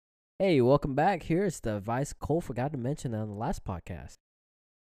Hey, welcome back. Here's the advice Cole forgot to mention on the last podcast.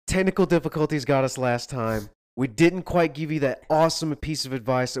 Technical difficulties got us last time. We didn't quite give you that awesome piece of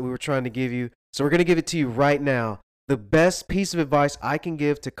advice that we were trying to give you, so we're going to give it to you right now. The best piece of advice I can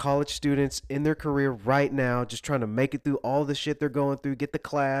give to college students in their career right now, just trying to make it through all the shit they're going through, get the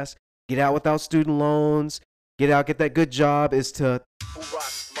class, get out without student loans, get that good job, is to Who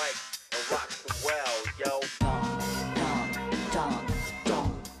rocks Mike and rocks the well, yo?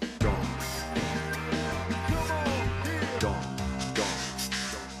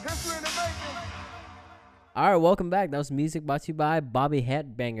 All right, welcome back. That was music brought to you by Bobby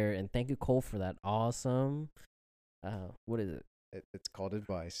Headbanger, and thank you, Cole, for that awesome, what is it? It's called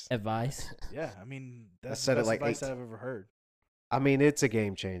advice. Advice? Yeah, I mean, that's said the it best like advice 8 I've ever heard. I mean, it's a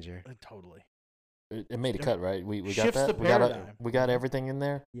game changer. Totally. It made a cut, right? We got Shifts that. the paradigm. We got everything in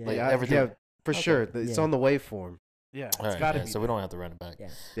there. Yeah. Like Yeah, everything. yeah, for Okay. sure. It's Yeah. on the waveform. Yeah, it's All right, got to yeah, be. so we don't have to run it back.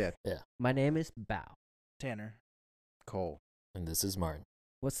 Yeah. My name is Bao. Tanner. Cole. And this is Martin.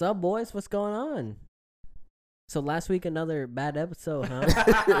 What's up, boys? What's going on? So last week, another bad episode, huh?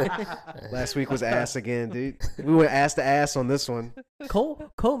 Last week was ass again, dude. We went ass to ass on this one.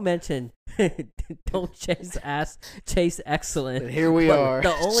 Cole mentioned don't chase ass, chase excellent. And here we But are.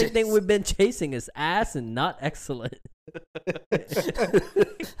 The only thing we've been chasing is ass and not excellent.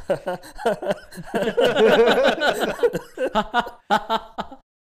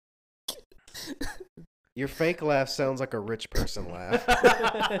 Your fake laugh sounds like a rich person laugh.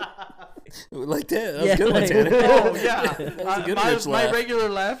 Like that. That was Yeah, a good one, like- Tanner. Oh, yeah. That was a good my rich laugh. regular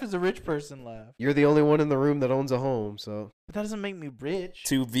laugh is a rich person laugh. You're the only one in the room that owns a home, so. But that doesn't make me rich.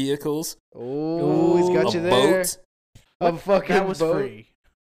 2 vehicles. Oh, he's got a you there. boat. A fucking That was boat. free.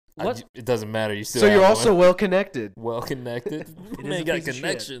 What? It doesn't matter. You still So you're have also one. well connected. well connected. It Man is a got piece of shit.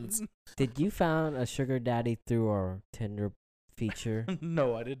 connections. Did you found a sugar daddy through our Tinder feature?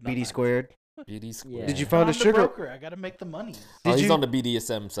 No, I did not. BD squared. BD squared. Yeah. Did you I'm find a the sugar? broker. I got to make the money. Oh, Did he's you- on the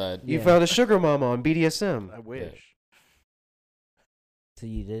BDSM side. You Yeah. found a sugar mama on BDSM. I wish. So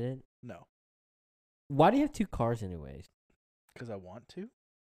you didn't? No, Why do you have 2 cars anyways? because I want to.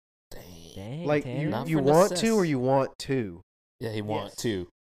 Dang. Dang, Like Tanner. you, Not you for want necess. to or you want to? Yeah, he want Yes. to.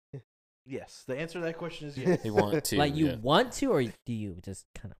 Yes, the answer to that question is yes. He want to. Like you yeah. want to, or do you just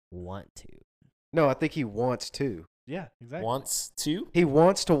kind of want to? No, I think he wants to. Yeah, exactly. Wants to. He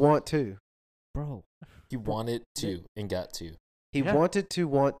wants to want to. Bro, He wanted to and got to. He Yeah. wanted to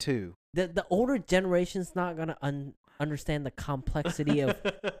want to. the older generation's not gonna understand the complexity of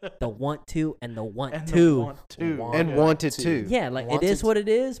the want to and the want And the to. want to. Want And Yeah. wanted to. to. Yeah, like it Wanted is to. what it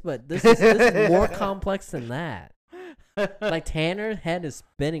is, but this is more complex than that. Like Tanner's head is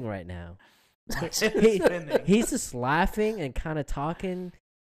spinning right now. He's just laughing and kind of talking,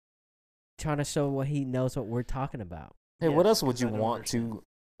 trying to show what he knows what we're talking about. Hey, what Yes, else would 'cause you I don't want understand.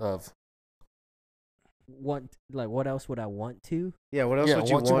 to of? What else would I want to? Yeah, what else Yeah, would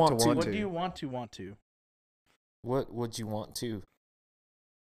you what you want want to to. want What to? do you want to? What would you want to?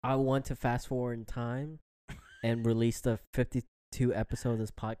 I want to fast forward in time and release the 52 episodes of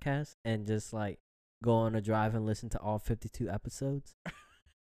this podcast and just like go on a drive and listen to all 52 episodes.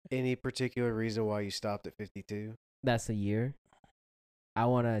 Any particular reason why you stopped at 52? That's a year. I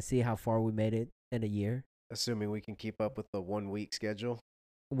want to see how far we made it in a year. Assuming we can keep up with the 1 week schedule.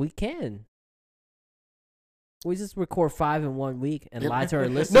 We can. We just record 5 in 1 week and Yep. lie to our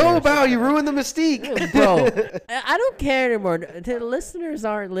listeners. No, Bao, you ruined the mystique. Bro, I don't care anymore. The listeners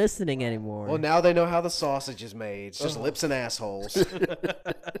aren't listening anymore. Well, now they know how the sausage is made. It's just Oh. lips and assholes.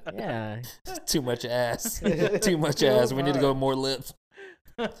 Yeah. Too much ass. Too much ass. We need to go more lips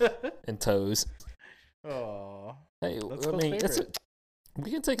and toes. Aw. Hey, That's I Cole's mean, favorite.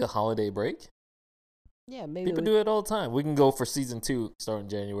 we can take a holiday break. Yeah, maybe. People do it all the time. We can go for season 2 starting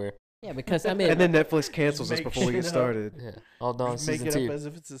January. Yeah, because I mean, And then Netflix cancels us Make before we get shit up. started. Yeah, all done Just make season it 2. up as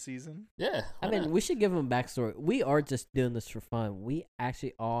if it's a season. Yeah, I why mean, not? we should give them a backstory. We are just doing this for fun. We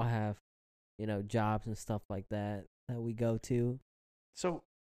actually all have, jobs and stuff like that we go to. So,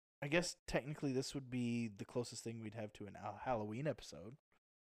 I guess technically this would be the closest thing we'd have to an Halloween episode.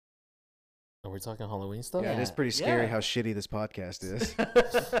 Are we talking Halloween stuff? Yeah, it is Yeah. pretty scary Yeah. how shitty this podcast is.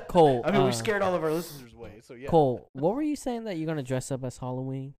 Cole, I mean, we uh, scared all of our listeners away, so yeah. Cole, what were you saying that you're gonna dress up as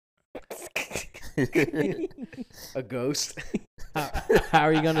Halloween? A ghost. How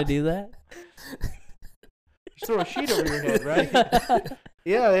are you gonna do that? Just throw a sheet over your head, right?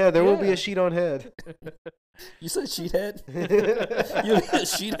 Yeah, there will be Yeah. a sheet on head. You said sheethead? You a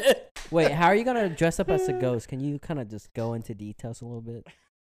sheethead? Wait, how are you gonna dress up as a ghost? Can you kind of just go into details a little bit?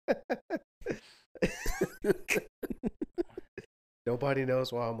 Nobody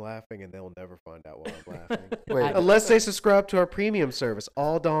knows why I'm laughing, and they'll never find out why I'm laughing. Wait, Unless they subscribe to our premium service,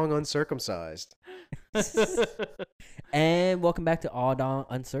 All Dong Uncircumcised. And welcome back to All Dawn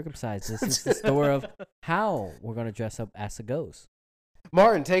Uncircumcised. This is the story of how we're gonna dress up as a ghost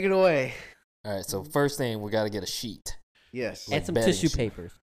Martin, take it away. all right. So first thing, we got to get a sheet, Yes. Like and some bedding tissue sheet.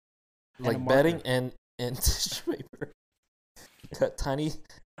 papers. And a like marker. bedding and tissue paper. Cut tiny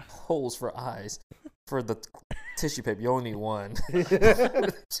holes for eyes for the tissue paper. You only need one.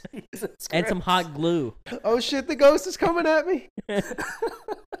 Jesus And some hot glue. Oh shit! The ghost is coming at me.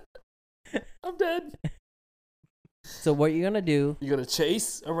 I'm dead. So what you're gonna do? You're gonna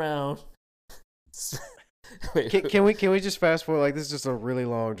chase around. Wait, Can we just fast forward? Like this is just a really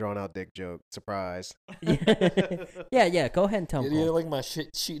long, drawn out dick joke. Surprise. Yeah. Go ahead and tell you him. didn't Cole. like my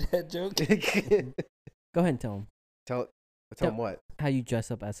sheet head joke? tell Go ahead and tell him tell Tell- him what. how you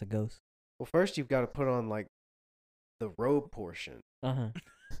dress up as a ghost. Well, first you've got to put on like the robe portion,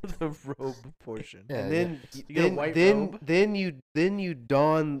 The robe portion. Yeah, and then You get a white robe? then you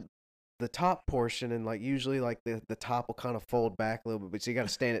don the top portion, and like usually like the top will kind of fold back a little bit, but so you got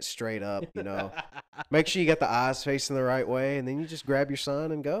to stand it straight up. You know, make sure you got the eyes facing the right way, and then you just grab your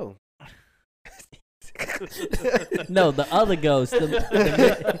sign and go. No, the other ghost.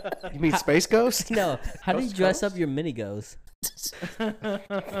 You mean Space Ghost? No, how do you Ghost dress ghost? up your mini ghost?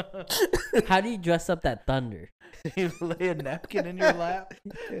 How do you dress up that thunder? You lay a napkin in your lap.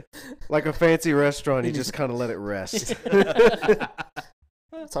 Like a fancy restaurant, you just kind of let it rest.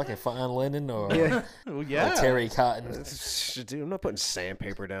 Talking fine linen or Yeah. Well, or yeah. terry cotton? Dude, I'm not putting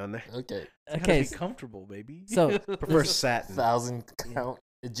sandpaper down there. Okay, It's gotta Okay, be s- comfortable, baby. so Prefer satin. 1,000 count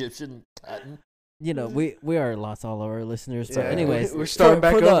Egyptian cotton. you know we are lost all our listeners. So, Yeah, anyways, we're starting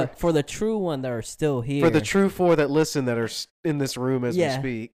back for over. for the true one that are still here. For the true four that listen that are in this room as Yeah. we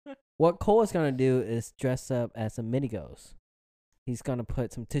speak. What Cole is gonna do is dress up as a mini ghost. He's gonna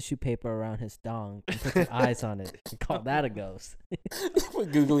put some tissue paper around his dong and put some eyes on it and call that a ghost.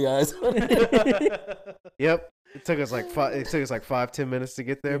 With googly eyes. Yep. It took us like 5-10 minutes to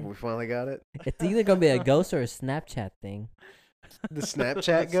get there, but we finally got it. It's either gonna be a ghost or a Snapchat thing. The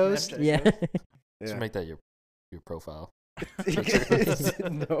Snapchat ghost? Snapchat Yeah. ghost. Just Yeah. make that your profile.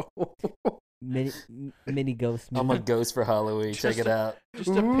 No. mini ghost. I'm a ghost for Halloween. Check Just it out. Just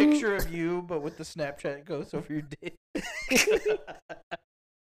a picture of you, but with the Snapchat ghost over your dick.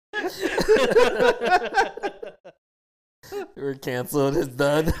 We're canceled. It's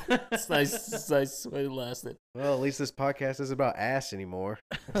done. It's nice way it lasted. Well, at least this podcast isn't about ass anymore.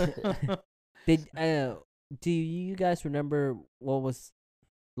 Did do you guys remember what was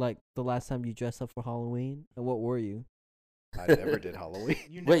like the last time you dressed up for Halloween? And what were you? I never did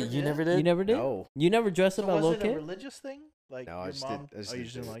Halloween. Wait, you never did? You never did? No. You never dressed So up as a was little it a kid? religious thing? Like No, your I just mom? did. Oh, you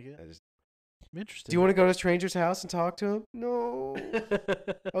just didn't like it? I just- Interesting. Do you want to go to a stranger's house and talk to him? No.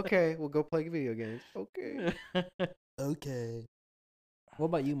 Okay, we'll go play video games. Okay. Okay. What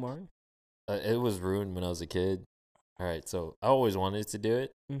about you, Martin? It was ruined when I was a kid. All right, so I always wanted to do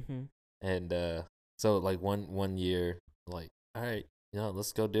it, Mm-hmm. and so like one year, like, all right,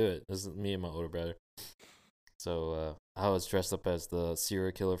 let's go do it. This is me and my older brother. So I was dressed up as the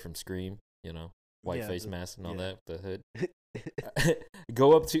serial killer from Scream, white Yeah, face the- mask and all yeah. that, the hood.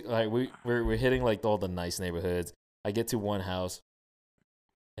 Go up to like we're hitting like all the nice neighborhoods. I get to one house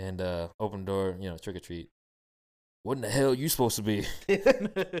and open the door, trick or treat. What in the hell you supposed to be?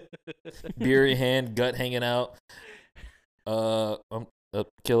 Beer in hand, gut hanging out. I'm a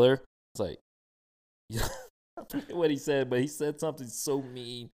killer. It's like, I forget what he said, but he said something so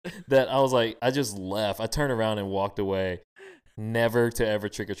mean that I was like, I just left. I turned around and walked away, never to ever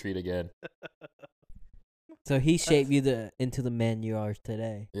trick or treat again. So he shaped you into the man you are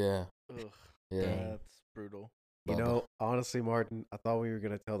today. Yeah, Ugh, yeah. that's brutal. You Bubba. know, honestly, Martin, I thought we were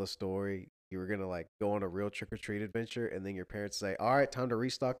gonna tell the story. You were gonna like go on a real trick or treat adventure, and then your parents say, "All right, time to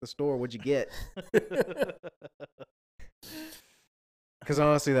restock the store. What'd you get?" Because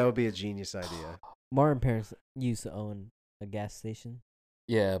honestly, that would be a genius idea. Martin parents used to own a gas station.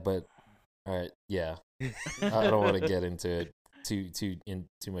 Yeah, but all right, yeah. I don't want to get into it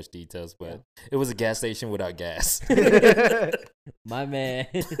too much details, but it was a gas station without gas. My man,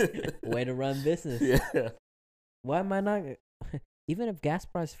 way to run business. Yeah. Why am I not? Even if gas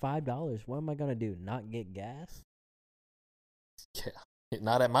price $5, what am I gonna do? Not get gas? Yeah.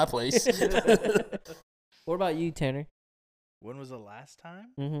 Not at my place. What about you, Tanner? When was the last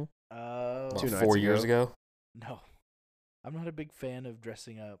time? Mm-hmm. About 2 nights 4 years ago. ago. No, I'm not a big fan of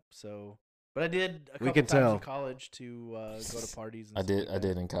dressing up. So, but I did a We couple can times tell. in college to go to parties. And I stuff did. like I that.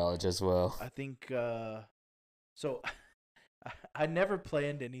 did in college as well. I think so. I never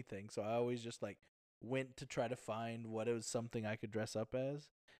planned anything, so I always just like went to try to find what it was something I could dress up as,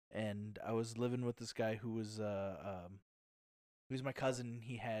 and I was living with this guy who was my cousin.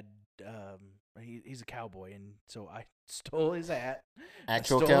 He had he's a cowboy, and so I stole his hat. I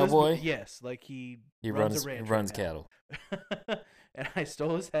Actual stole his- cowboy? yes, like he runs a ranch runs right now. cattle. And I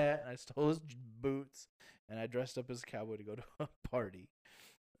stole his hat, and I stole his boots, and I dressed up as a cowboy to go to a party.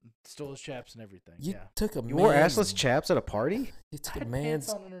 Stole his chaps and everything. You yeah. took a You wore man's- assless chaps at a party? You I took a had man's. pants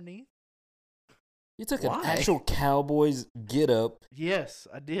on underneath. You took Why? an actual cowboy's get up, Yes,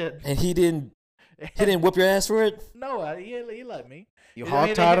 I did. and he didn't whoop your ass for it. No, he let me. You I mean,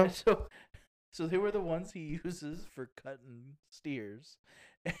 hog tied they- him? So they were the ones he uses for cutting steers.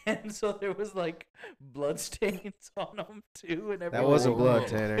 And so there was like blood stains on them too, and everything. That wasn't blood, Whoa.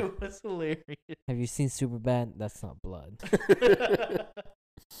 Tanner. It was hilarious. Have you seen Superbad? That's not blood.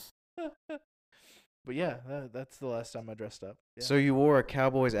 But yeah, that's the last time I dressed up. Yeah. So you wore a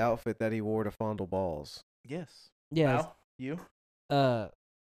cowboy's outfit that he wore to fondle balls. yes. Yeah. Now, you?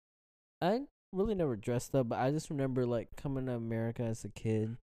 I really never dressed up, but I just remember like coming to America as a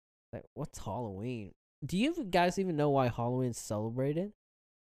kid. Like, what's Halloween? Do you guys even know why Halloween's celebrated?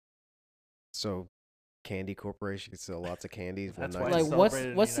 So Candy Corporation could sell lots of candies one That's night. why Like, it's what's celebrated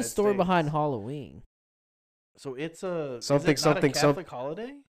in the what's the United story behind States. Halloween? So it's a Something, is it not something, a some- Catholic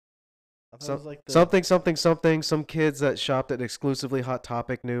holiday. I thought Some- it was like the, Something, something, something. Some kids that shopped at exclusively Hot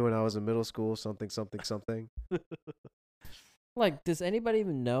Topic knew when I was in middle school. Something, something, something. Like, does anybody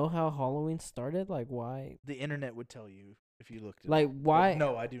even know how Halloween started? Like, why? the internet would tell you if you looked. It Like, up. But why?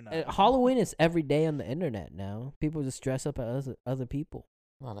 No, I do not. Halloween is every day on the internet now. People just dress up as other people.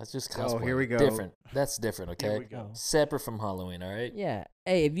 No, that's just Oh, cosplay. here we go. Different. That's different. Here Okay. we go. Oh. Separate from Halloween. All right. Yeah.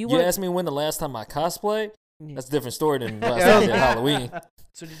 Hey, if you You want, asked me when the last time I cosplay. Yeah. That's a different story than last Yeah. time I did Halloween.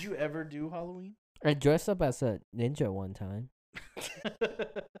 So did you ever do Halloween? I dressed up as a ninja one time.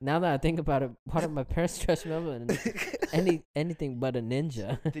 Now that I think about it, why did my parents dress me up as anything but a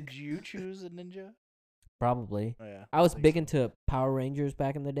ninja? Did you choose a ninja? Probably. Oh, yeah. I was think big so. into Power Rangers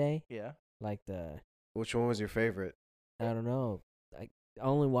back in the day. Yeah. Like the, Which one was your favorite? I don't know. I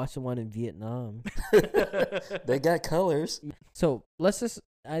only watched the one in Vietnam. They got colors. So let's just,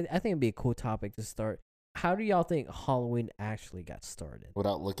 I think it'd be a cool topic to start. How do y'all think Halloween actually got started?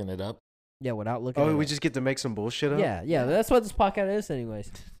 Without looking it up. Yeah, without looking Oh, at we it. just get to make some bullshit up? Yeah, that's what this podcast is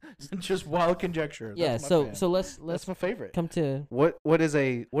anyways. Just wild conjecture. Yeah, That's my so fan. so let's That's my favorite. come to What is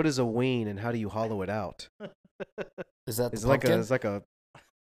a ween and how do you hollow it out? Is that the Is it like pumpkin?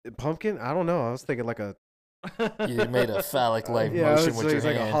 a pumpkin? I don't know. I was thinking like a You made a phallic like yeah, motion it's with like, your it's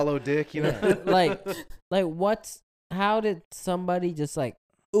like hand. a hollow dick, you know. Yeah, like what's how did somebody just like,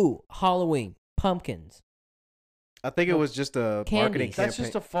 ooh, Halloween, pumpkins. I think it was just a Candy. marketing campaign. That's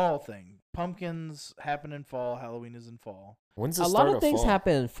just a fall thing. Pumpkins happen in fall. Halloween is in fall. When's the A start lot of things fall?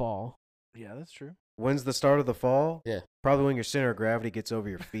 happen in fall. Yeah, that's true. When's the start of the fall? Yeah. Probably when your center of gravity gets over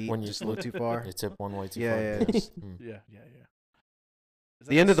your feet When you just a little too far. You tip one way too Yeah, far. yeah. yes. Mm, Yeah. Is that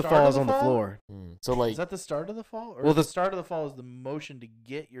The end of the start fall is on the fall? floor. mm. So like Is that the start of the fall? Or Well, is the the- start of the fall is the motion to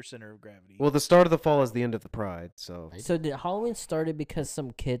get your center of gravity. Well, the start of the fall is the end of the pride. So Right. So did Halloween started because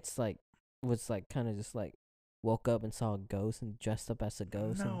some kids like was like kind of just like woke up and saw a ghost and dressed up as a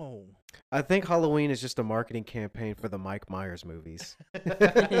ghost? and- no. I think Halloween is just a marketing campaign for the Mike Myers movies.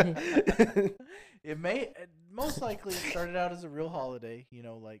 It may most likely it started out as a real holiday,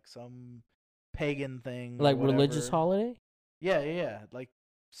 like some pagan thing, or like religious whatever. holiday? Yeah, like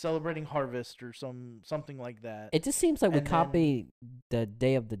celebrating harvest or something like that. It just seems like we And then- copy the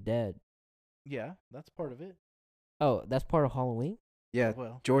Day of the Dead. Yeah, that's part of it. Oh, that's part of Halloween? Yeah,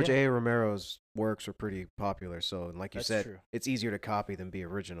 Well, George yeah, A. Romero's works were pretty popular. So, and like you That's said, true. it's easier to copy than be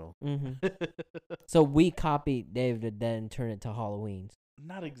original. Mm-hmm. So we copied Day of the Dead and turned it to Halloween's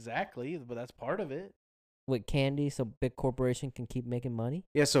Not exactly, but that's part of it. with candy, so big corporation can keep making money.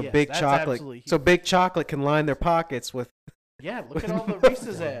 Yeah, so Yes, big that's chocolate. absolutely So huge. big chocolate can line their pockets with Yeah, look at all the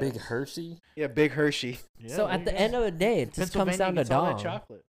Reese's Yeah, ads. big Hershey. big Hershey. Yeah, So there at you the go. end of the day, it just comes down Pennsylvania to gets all that dong.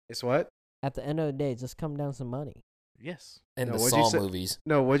 chocolate. It's what? At the end of the day, it just come down some money. Yes. And No, the what'd you Saw say? movies.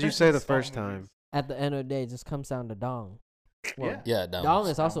 No, what'd you say the Saw first movies. time? At the end of the day, it just comes down to dong. Yeah. Yeah, no. Dong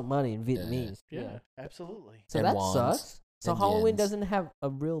is also money in Yeah, yeah. Vietnamese. Yeah, absolutely. So And that wands. sucks. So And Halloween yens. doesn't have a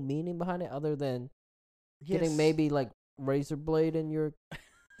real meaning behind it other than getting Yes. maybe like razor blade in your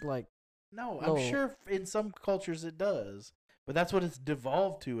like No, I'm No. sure in some cultures it does, but that's what it's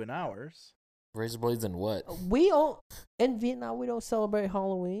devolved to in ours. Razor blades and what? we don't in Vietnam we don't celebrate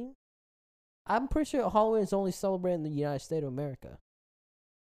Halloween. I'm pretty sure Halloween is only celebrated in the United States of America.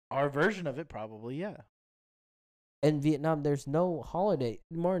 Our version of it, probably, yeah. In Vietnam, there's no holiday.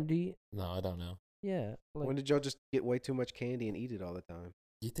 Martin, do you? No, I don't know. Yeah. Like, When did y'all just get way too much candy and eat it all the time?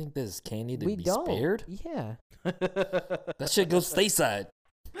 You think there's candy to We be don't. spared? Yeah. That shit goes stateside.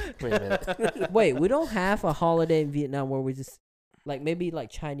 Wait a minute. Wait, we don't have a holiday in Vietnam where we just like maybe like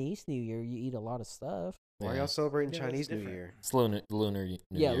Chinese New Year. You eat a lot of stuff. Why are Yeah. y'all celebrating Yeah, that's Chinese New different. Year? It's Lunar New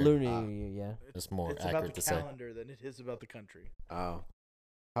Yeah, Year. Lunar New Year. Yeah. It's more It's about accurate the to say. calendar than it is about the country. Oh.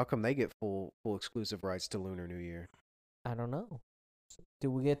 How come they get full exclusive rights to Lunar New Year? I don't know.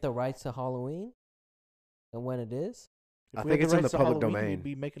 Do we get the rights to Halloween? And when it is? If I we think had it's in rights the to public Halloween, domain. We'd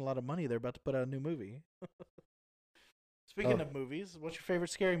be making a lot of money. They're about to put out a new movie. Speaking Oh. of movies, what's your favorite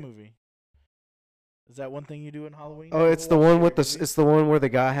scary movie? Is that one thing you do in Halloween? Oh, You it's go the watch one with the scary it's the one where the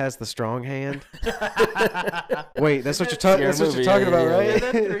guy has the strong hand. movies? Wait, that's what you're Scary talking. That's what movie, you're talking yeah, about, yeah, right? yeah. Is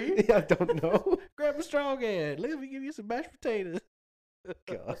that three? Yeah, I don't know. Grab a strong hand. Let me give you some mashed potatoes.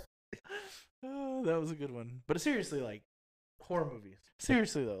 God. Oh, that was a good one. But seriously, like horror movies.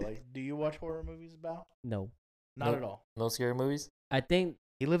 Seriously though, like, do you watch horror movies about? No. Not Nope. at all. No scary movies, I think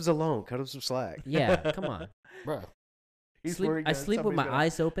He lives alone. Cut him some slack. yeah, come on. bro. I sleep with my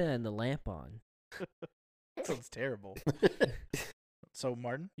eyes open and the lamp on. That sounds terrible. So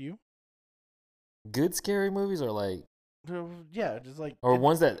Martin, you? Good scary movies are like, Yeah, just like or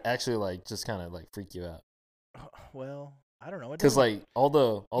ones that actually like just kind of like freak you out. Well, I don't know. It Because doesn't- like all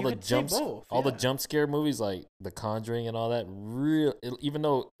the You the could say jumps, both, all the yeah. jump scare movies like The Conjuring and all that. Even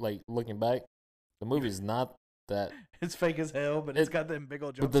though like looking back, the movie is not that. it's fake as hell, but it's It- got them big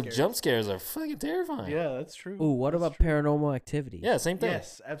old jump But the scares. jump scares are fucking terrifying. Yeah, that's true. Ooh, what That's about true. Paranormal Activity? Yeah, same thing.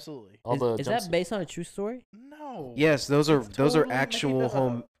 Yes, absolutely. All the Is jump that based on a true story? No. Yes, those are It's those are totally made actual up.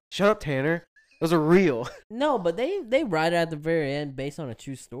 home. Shut up, Tanner. Those are real. No, but they write it at the very end based on a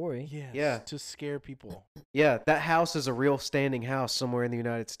true story. Yes, Yeah. to scare people. Yeah, that house is a real standing house somewhere in the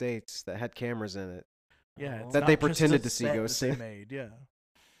United States that had cameras in it. Yeah, it's That they not just pretended a to see set ghosts that they in. made. Yeah.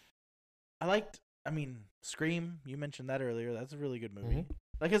 I mean, Scream. You mentioned that earlier. That's a really good movie. Mhm.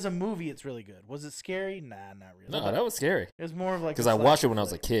 Like as a movie, it's really good. Was it scary? Nah, not really. No, that was scary. It was more of like Because a I watched it slasher when I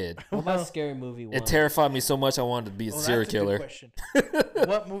was a flick. kid. What about Well, Scary Movie 1? It terrified me so much I wanted to be a well, serial that's a good killer. question.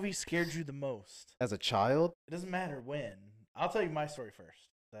 What movie scared you the most? As a child, It doesn't matter when. I'll tell you my story first.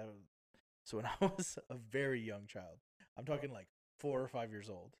 So when I was a very young child, I'm talking like 4 or 5 years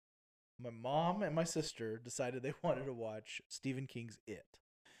old, my mom and my sister decided they wanted to watch Stephen King's It.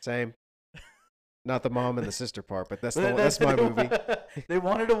 same. Not the mom and the sister part, but that's But that's my they- movie. They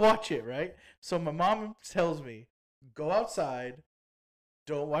wanted to watch it, right? So my mom tells me, go outside,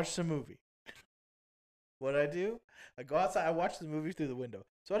 don't watch the movie. What I do? I go outside, I watch the movie through the window.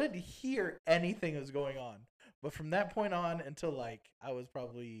 So I didn't hear anything that was going on. But from that point on until like I was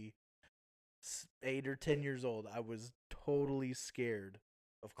probably 8 or 10 years old, I was totally scared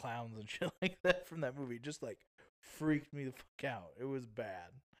of clowns and shit like that from that movie. It just like freaked me the fuck out. It was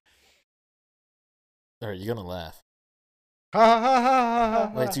bad. All right, you're gonna laugh. Ha ha ha ha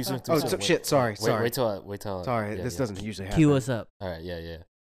ha. Wait, too soon. Too Oh, soon. so- Wait, shit. Sorry, Wait, sorry. wait till I. Sorry, yeah, this yeah. doesn't usually happen. Cue us up. All right, yeah.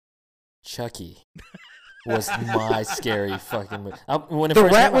 Chucky was my scary fucking movie. When it The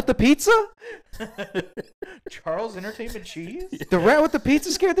first rat came with the pizza? Charles Entertainment Cheese? The rat with the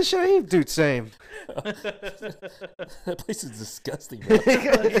pizza scared the shit out of you? Dude, same. that place is disgusting, bro.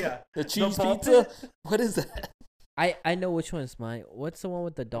 Yeah. The cheese ball pizza? pit? What is that? I know which one's mine. What's the one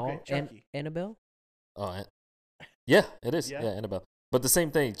with the doll? Chucky. Annabelle? Oh, yeah, it is. Yeah. Yeah, Annabelle. But the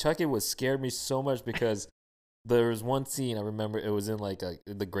same thing. Chucky was scared me so much because there was one scene I remember. It was in like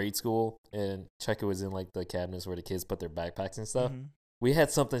the grade school, and Chucky was in like the cabinets where the kids put their backpacks and stuff. Mhm. We had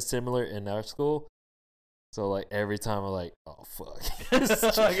something similar in our school. So like every time I'm like, oh fuck, Oh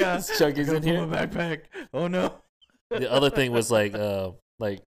my God. Chucky's Gotta in put here. my backpack. Oh no. The other thing was like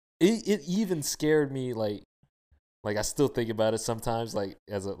it even scared me like I still think about it sometimes. Like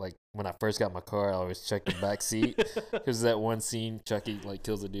like when I first got my car, I always check the back seat because that one scene Chucky like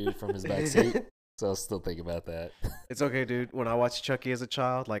kills a dude from his back seat. So I still think about that. It's okay, dude. When I watched Chucky as a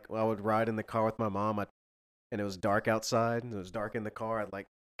child, like I would ride in the car with my mom, and it was dark outside, and it was dark in the car. I'd like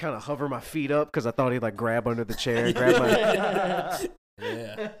kind of hover my feet up because I thought he'd like grab under the chair, and grab my.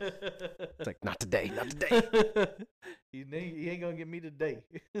 Yeah. It's like not today, not today. He ain't gonna get me today.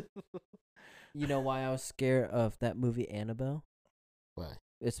 You know why I was scared of that movie Annabelle? Why?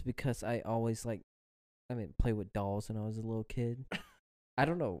 It's because I always play with dolls when I was a little kid. I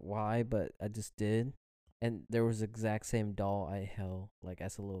don't know why, but I just did. And there was the exact same doll I held like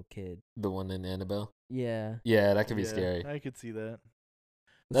as a little kid. The one in Annabelle. Yeah. Yeah, that could be Yeah, scary. I could see that.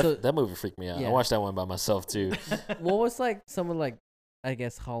 That movie freaked me out. yeah. I watched that one by myself too. What was like some of like I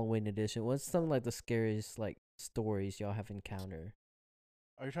guess Halloween edition? What's some like the scariest like stories y'all have encountered?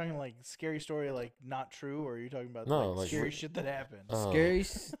 Are you talking like scary story, like not true, or are you talking about No, like, like, scary what- shit that happened? Oh. Scary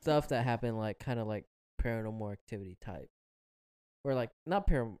stuff that happened like kind of like paranormal activity type. or like not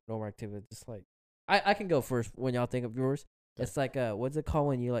paranormal activity, just like I can go first when y'all think of yours. It's like what's it called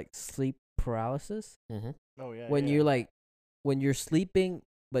when you like sleep paralysis? Mm-hmm. Oh yeah. When yeah. you're like when you're sleeping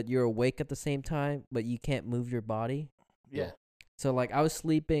but you're awake at the same time, but you can't move your body. Yeah. So like I was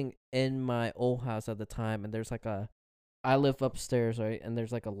sleeping in my old house at the time, and there's like I live upstairs, right? And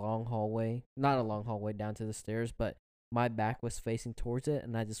there's like a long hallway, not a long hallway down to the stairs, but my back was facing towards it,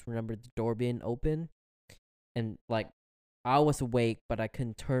 and I just remembered the door being open, and like I was awake, but I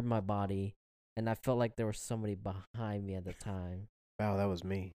couldn't turn my body, and I felt like there was somebody behind me at the time. Wow, that was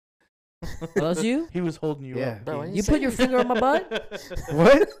me. Oh, that was you? He was holding you Yeah. up. Bro, why You put your finger on my butt?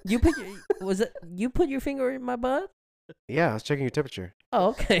 What? You put your finger in my butt? Yeah, I was checking your temperature. Oh,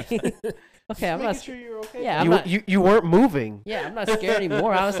 okay. Okay, I'm Making not. sure you're okay. Yeah, I'm You, not. you weren't moving. Yeah, I'm not scared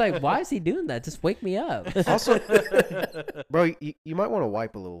anymore. I was like, why is he doing that? Just wake me up. Also, bro, you might want to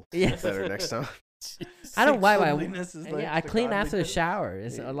wipe a little Yeah. better next time. I don't wipe my. Cleanliness is like Yeah, I the clean after the godliness. shower.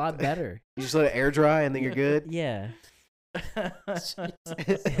 It's a lot better. You just let it air dry and then you're good. Yeah,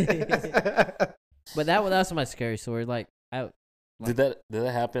 but that's my scary story. Like, Did that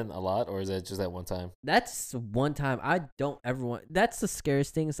happen a lot, or is that just that one time? that's one time I don't ever want. That's the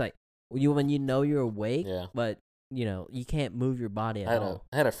scariest thing. Is like when you know you're awake, Yeah. but you can't move your body I at had all.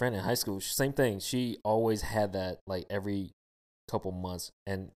 I had a friend in high school. Same thing. She always had that like every couple months,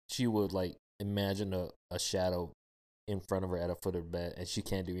 and she would like imagine a shadow in front of her at a foot of her bed, and she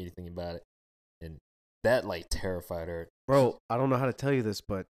can't do anything about it, and that like terrified her. Bro, I don't know how to tell you this,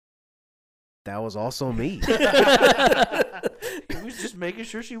 but that was also me. He was just making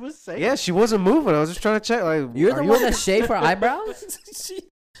sure she was safe. Yeah, she wasn't moving. I was just trying to check. Like, You're are the you one okay? that shave her eyebrows.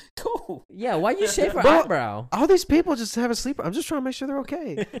 Cool. Yeah, why you shave her Bro, eyebrow? All these people just have a sleeper. I'm just trying to make sure they're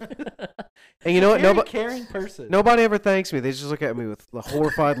okay. And you know what? Very Nobody, caring person. nobody ever thanks me. They just look at me with a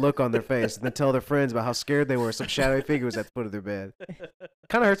horrified look on their face and then tell their friends about how scared they were some shadowy figure was at the foot of their bed.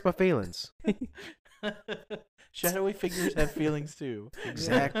 Kind of hurts my feelings. Shadowy figures have feelings too.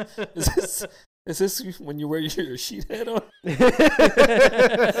 Exactly. Is this when you wear your sheet head on?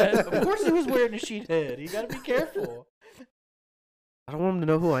 Of course, he was wearing a sheet head. You got to be careful. I don't want them to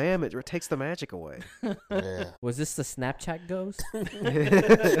know who I am. It takes the magic away. Yeah. Was this the Snapchat ghost?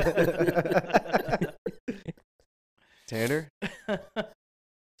 Tanner?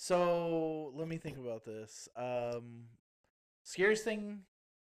 So let me think about this. Scariest thing.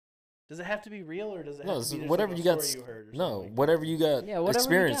 Does it have to be real, or does it No, have it's to be just whatever like you a got. story you heard? Or No, something like whatever you got Yeah, whatever you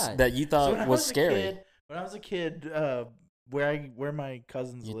experienced got. that you So thought when I was a scary. kid- when I was a kid, where my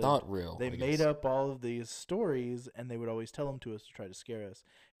cousins You lived, thought real. they I made guess. up all of these stories, and they would always tell them to us to try to scare us.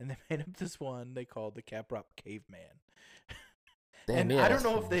 And they made up this one they called the Caprop Caveman. Damn, And yeah. I don't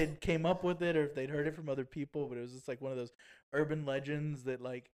know if they came up with it or if they'd heard it from other people, but it was just like one of those urban legends that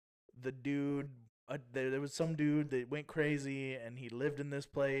like the dude, there was some dude that went crazy and he lived in this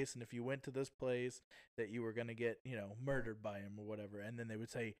place, and if you went to this place, that you were gonna get murdered by him or whatever. And then they would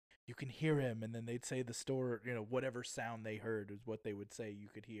say you can hear him, and then they'd say the store, whatever sound they heard is what they would say you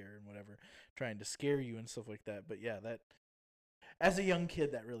could hear and whatever, trying to scare you and stuff like that. But yeah, that as a young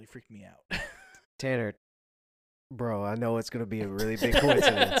kid, that really freaked me out. Tanner, bro, I know it's going to be a really big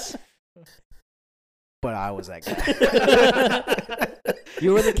coincidence, but I was that guy.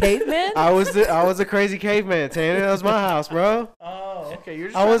 You were the caveman? I was a crazy caveman, Tanner. That was my house, bro. Oh, okay. You're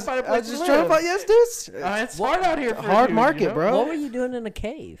just I trying was to find a I place was just to trying to live. find, yes, dude. It's hard out here for a Hard dude, market, bro. What were you doing in a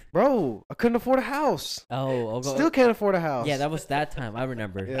cave? Bro, I couldn't afford a house. Oh, Still can't afford a house. yeah, that was that time. I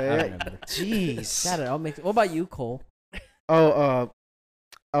remember. Yeah, I yeah. remember. Jeez. Got it. I'll make. What about you, Cole? Oh,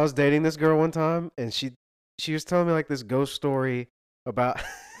 I was dating this girl one time, and she was telling me like this ghost story about.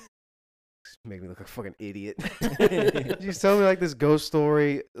 Make me look like a fucking idiot. She was telling me like this ghost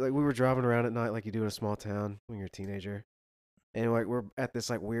story. Like we were driving around at night, like you do in a small town when you're a teenager, and like we're at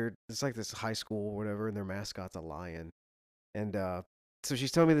this like weird. It's like this high school or whatever, and their mascot's a lion. And so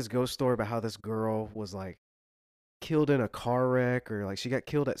she's telling me this ghost story about how this girl was like killed in a car wreck, or like she got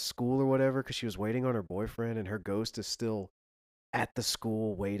killed at school or whatever because she was waiting on her boyfriend, and her ghost is still at the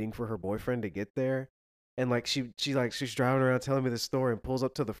school waiting for her boyfriend to get there. And like she's driving around telling me this story and pulls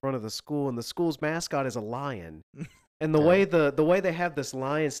up to the front of the school, and the school's mascot is a lion. And the way they have this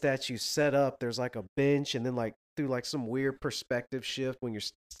lion statue set up, there's like a bench, and then like through like some weird perspective shift when you're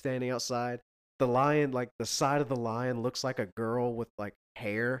standing outside, the lion, like the side of the lion looks like a girl with like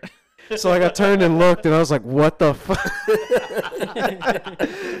hair. So like I turned and looked, and I was like, "What the fuck?"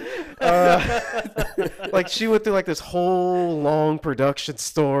 Like she went through like this whole long production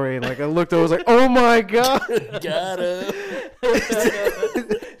story, and like I looked, I was like, "Oh my god!" Got him.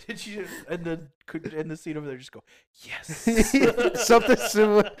 Did you in the scene over there just go, yes? Something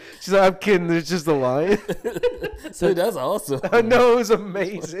similar. She's like, I'm kidding. There's just a lion. So that's awesome. I know, it was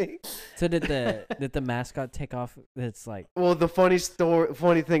amazing. So did the mascot take off? It's like Well, the funny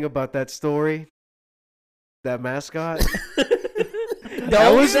thing about that story, that mascot, that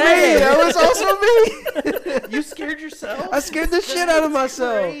was me. That was also me. You scared yourself? I scared the shit out of That's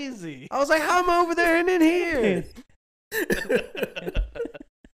myself. Crazy. I was like, how am I over there and in here?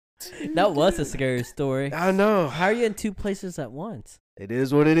 that was a scary story. I know. How are you in two places at once? It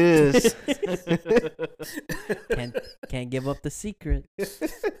is what it is. Can't give up the secret.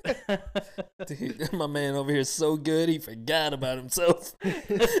 Dude, my man over here is so good, he forgot about himself.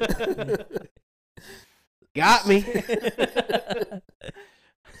 Got me.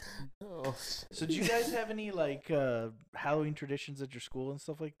 Oh, So do you guys have any like Halloween traditions at your school and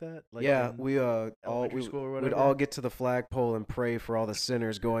stuff like that? Like Yeah, in we elementary school or we'd whatever? all get to the flagpole and pray for all the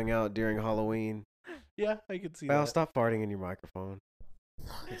sinners going out during Halloween. Yeah, I could see Val, that. stop farting in your microphone.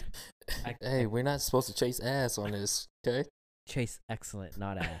 hey, we're not supposed to chase ass on this, okay? Chase excellent,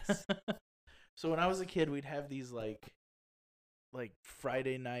 not ass. So when I was a kid, we'd have these like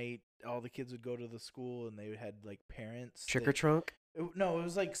Friday night. All the kids would go to the school, and they had like parents. Trick or that- trunk? No, it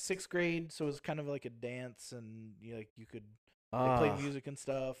was like 6th grade, so it was kind of like a dance, and you could they play music and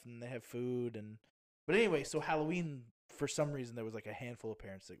stuff, and they have food and. But anyway, so Halloween, for some reason, there was like a handful of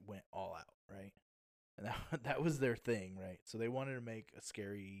parents that went all out, right? And that was their thing, right? So they wanted to make a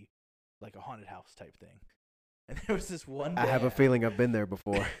scary, like a haunted house type thing. And there was this one. I have a dad- feeling I've been there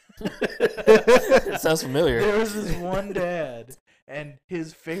before. Sounds familiar. There was this one dad, and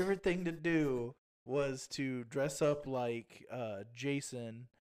his favorite thing to do was to dress up like Jason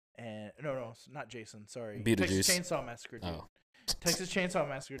and no, not Jason. Sorry, Beetlejuice. Texas Chainsaw Massacre dude. Oh. Texas Chainsaw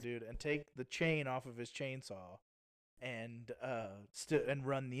Massacre dude, and take the chain off of his chainsaw, and and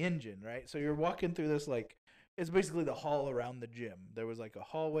run the engine. Right, so you're walking through this like it's basically the hall around the gym. There was like a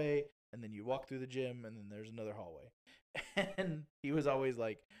hallway, and then you walk through the gym, and then there's another hallway. And he was always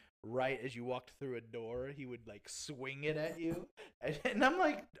like, right as you walked through a door, he would like swing it at you. And I'm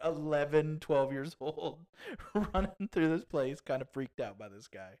like 11, 12 years old, running through this place, kind of freaked out by this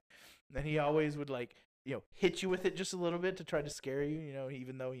guy. And he always would like, hit you with it just a little bit to try to scare you,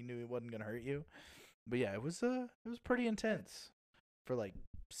 even though he knew it wasn't going to hurt you. But yeah, it was pretty intense for like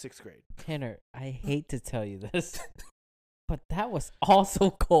 6th grade. Tanner, I hate to tell you this, but that was also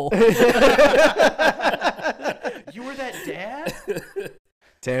cold. You were that dad?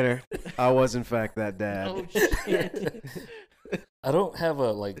 Tanner, I was in fact that dad. Oh shit. I don't have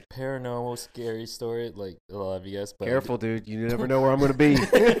a like paranormal scary story like a lot of you guys, but Careful, dude. You never know where I'm going to be.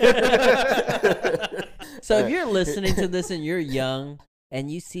 So if you're listening to this and you're young and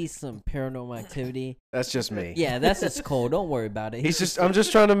you see some paranormal activity, That's just me. yeah, that's just cold. Don't worry about it. I'm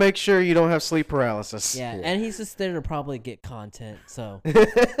just trying to make sure you don't have sleep paralysis. yeah, and he's just there to probably get content. So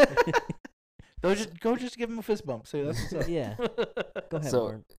Go just give him a fist bump. Say that's what's up. yeah, go ahead. So-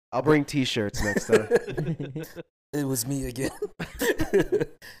 Warren. I'll bring t-shirts next time. it was me again.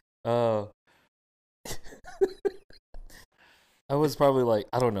 I was probably like,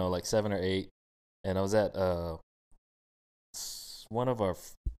 I don't know, like 7 or 8, and I was at one of our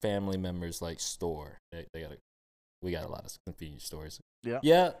family members' like store. We got a lot of convenience stores.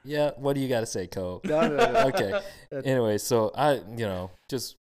 Yeah. Yeah. What do you got to say, Cole? No. Okay. Anyway, so I'm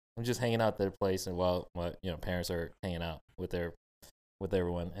just hanging out at their place, and while my parents are hanging out with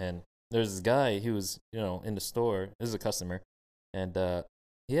everyone, and there's this guy who was in the store. This is a customer, and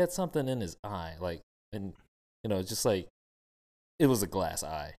he had something in his eye, like, and just like it was a glass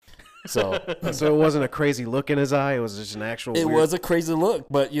eye. So So it wasn't a crazy look in his eye. It was just an actual. it weird... was a crazy look,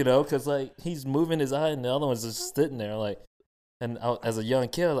 but because like he's moving his eye, and the other one's just sitting there, like. And as a young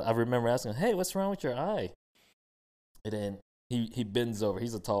kid, I remember asking, "Hey, what's wrong with your eye?" And then he bends over.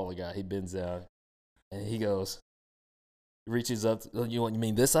 He's a taller guy. He bends down, and he goes, reaches up. You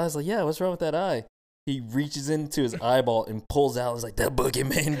mean this eye? I was like, "Yeah, what's wrong with that eye?" He reaches into his eyeball and pulls out. He's like, "That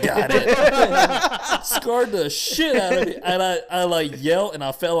boogeyman got it." Scarred the shit out of me, and I like yelled and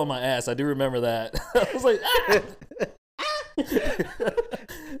I fell on my ass. I do remember that. I was like, "Ah!"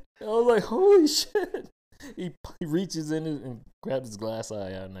 I was like, "Holy shit!" He reaches in and grabs his glass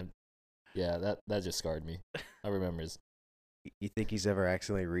eye out, and that just scarred me. I remember his. You think he's ever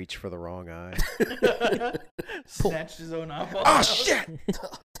accidentally reached for the wrong eye? Snatched his own eyeball. Oh out. shit!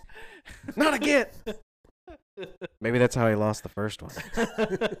 Not again. Maybe that's how he lost the first one.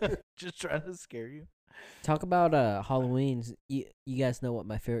 Just trying to scare you. Talk about Halloween's. You guys know what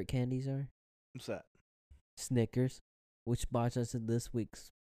my favorite candies are? What's that? Snickers, which brought us to this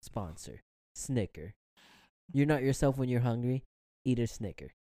week's sponsor, Snicker. You're not yourself when you're hungry. Eat a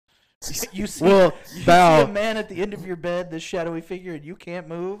Snicker. You see, Well, you see Val- a man at the end of your bed, this shadowy figure, and you can't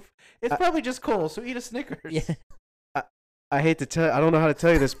move. It's probably just Cole, so eat a Snickers. Yeah. I hate to tell. I don't know how to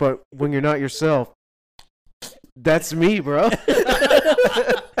tell you this, but when you're not yourself, that's me, bro.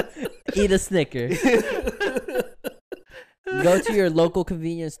 Eat a Snicker. Go to your local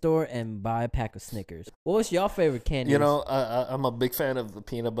convenience store and buy a pack of Snickers. What was your favorite candy? You know, I'm a big fan of the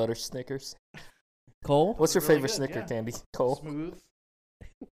peanut butter Snickers. Cole? What's your Really favorite good, Snicker yeah. candy, Cole? Smooth.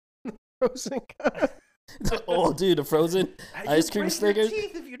 Frozen. Oh, dude, the frozen ice cream Snickers.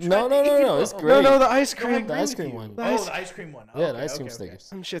 No, it's No, great. no, the ice cream. The ice cream one. The Oh, ice- the ice cream one. Yeah, Okay, the ice cream okay, okay. Snickers.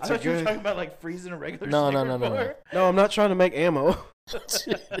 Them I shits are thought you were good. talking about like freezing a regular No, Snicker no. bar. No, I'm not trying to make ammo.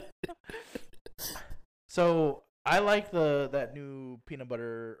 So I like that new peanut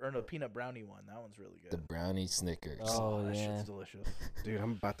butter or no peanut brownie one. That one's really The good. brownie Snickers. Oh, that yeah. shit's delicious. Dude,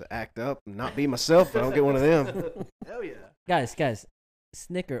 I'm about to act up and not be myself if I don't get one of them. Hell yeah. Guys,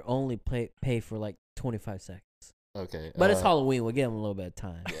 Snicker only pay for like 25 seconds. Okay. But it's Halloween. We'll give them a little bit of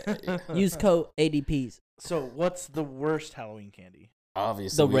time. Yeah. Use code ADPs. So what's the worst Halloween candy?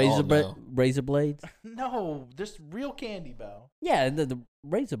 Obviously, The we all know. razor blades. No, just real candy, Bell. Yeah, the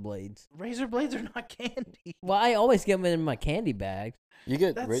razor blades. Razor blades are not candy. Well, I always get them in my candy bag. You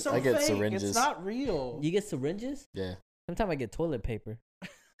get, That's so I get fake. syringes. It's not real. You get syringes? Yeah. Sometimes I get toilet paper.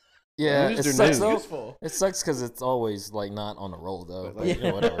 Yeah, Used it or sucks new? though. Useful. It sucks because it's always like not on the roll though. But, But, like, you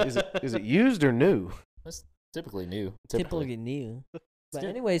know, whatever. Is it used or new? It's typically new. Typically new. But Yeah.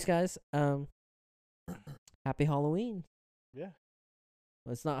 anyways, guys, happy Halloween. Yeah.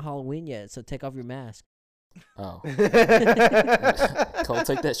 Well, it's not Halloween yet, so take off your mask. Oh, Cole, Cole,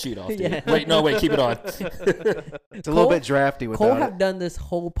 take that sheet off. Dude. Yeah. Wait, no, wait, keep it on. It's a little bit drafty Cole without have it. done this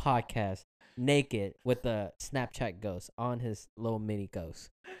whole podcast naked with the Snapchat ghost on his little mini ghost.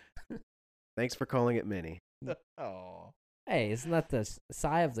 Thanks for calling it mini. Oh. Hey, it's not the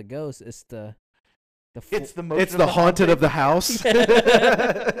sigh of the ghost. It's the. It's the motion It's of the haunted of the house. All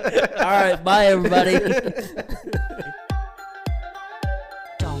right, bye everybody.